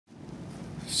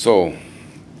So,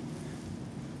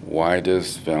 why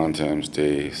does Valentine's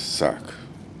Day suck?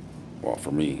 Well,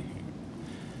 for me,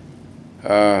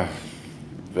 uh,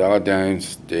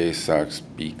 Valentine's Day sucks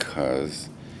because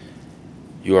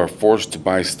you are forced to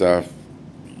buy stuff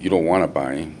you don't want to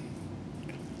buy.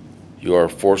 You are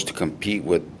forced to compete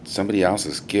with somebody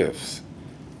else's gifts.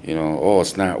 Oh,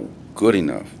 it's not good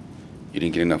enough. You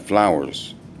didn't get enough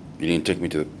flowers. You didn't take me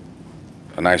to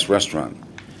a nice restaurant.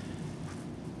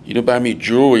 You didn't buy me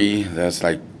jewelry that's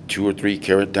like 2 or 3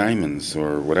 carat diamonds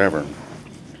or whatever.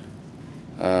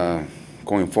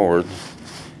 Going forward,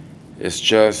 it's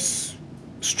just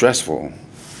stressful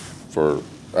for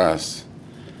us.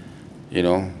 You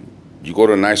go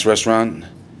to a nice restaurant,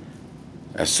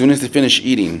 as soon as they finish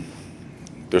eating,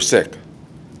 they're sick.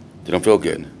 They don't feel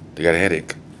good. They got a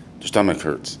headache. Their stomach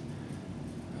hurts.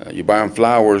 You buy them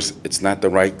flowers, it's not the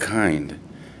right kind.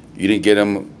 You didn't get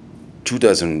them 2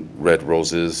 dozen red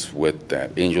roses with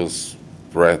that angel's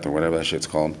breath or whatever that shit's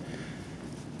called.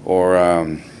 Or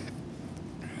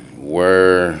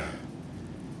where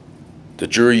the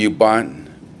jewelry you bought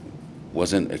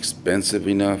wasn't expensive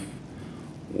enough,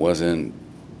 wasn't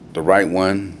the right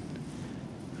one.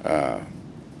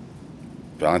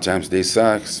 Valentine's Day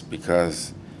sucks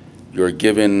because you're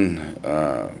given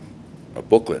a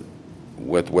booklet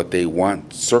with what they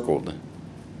want circled.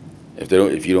 If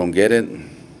you don't get it,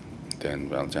 then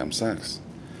Valentine's sucks.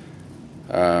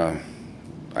 I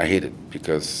hate it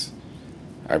because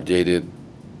I've dated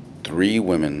 3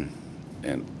 women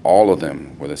and all of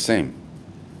them were the same.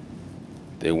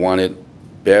 They wanted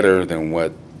better than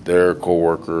what their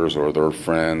coworkers or their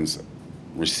friends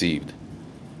received.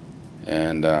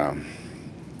 And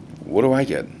what do I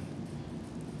get?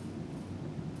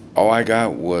 All I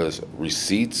got was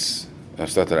receipts of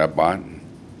stuff that I bought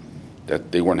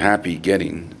that they weren't happy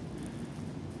getting.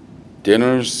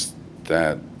 Dinners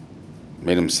that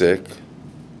made them sick.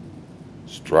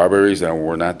 Strawberries that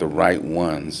were not the right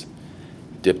ones,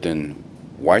 dipped in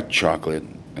white chocolate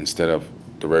instead of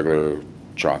the regular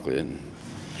chocolate.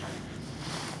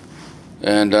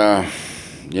 And,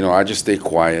 I just stay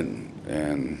quiet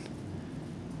and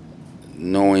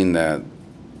knowing that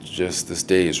just this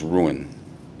day is ruined.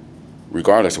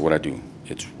 Regardless of what I do,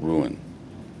 it's ruined.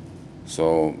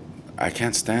 So I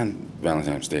can't stand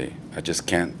Valentine's Day. I just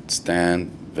can't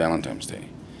stand Valentine's Day.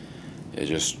 It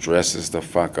just stresses the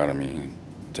fuck out of me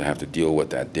to have to deal with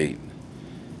that date.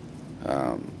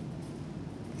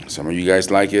 Some of you guys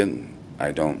like it.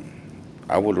 I don't.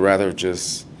 I would rather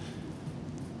just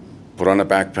put on a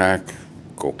backpack,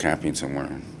 go camping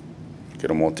somewhere, get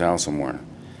a motel somewhere,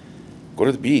 go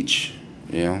to the beach,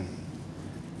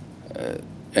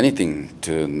 anything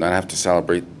to not have to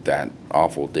celebrate that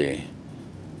awful day.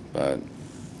 But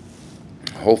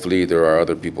hopefully there are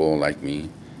other people like me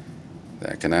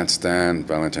that cannot stand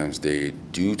Valentine's Day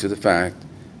due to the fact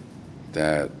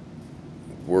that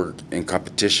we're in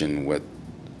competition with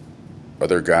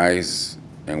other guys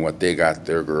and what they got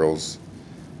their girls,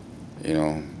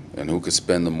 and who could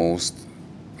spend the most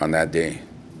on that day,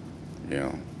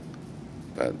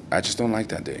 But I just don't like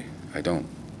that day. I don't,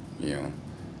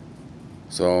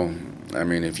 So,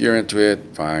 if you're into it,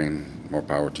 fine, more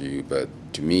power to you. But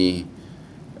to me,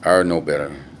 I know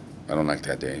better. I don't like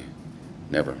that day.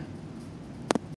 Never.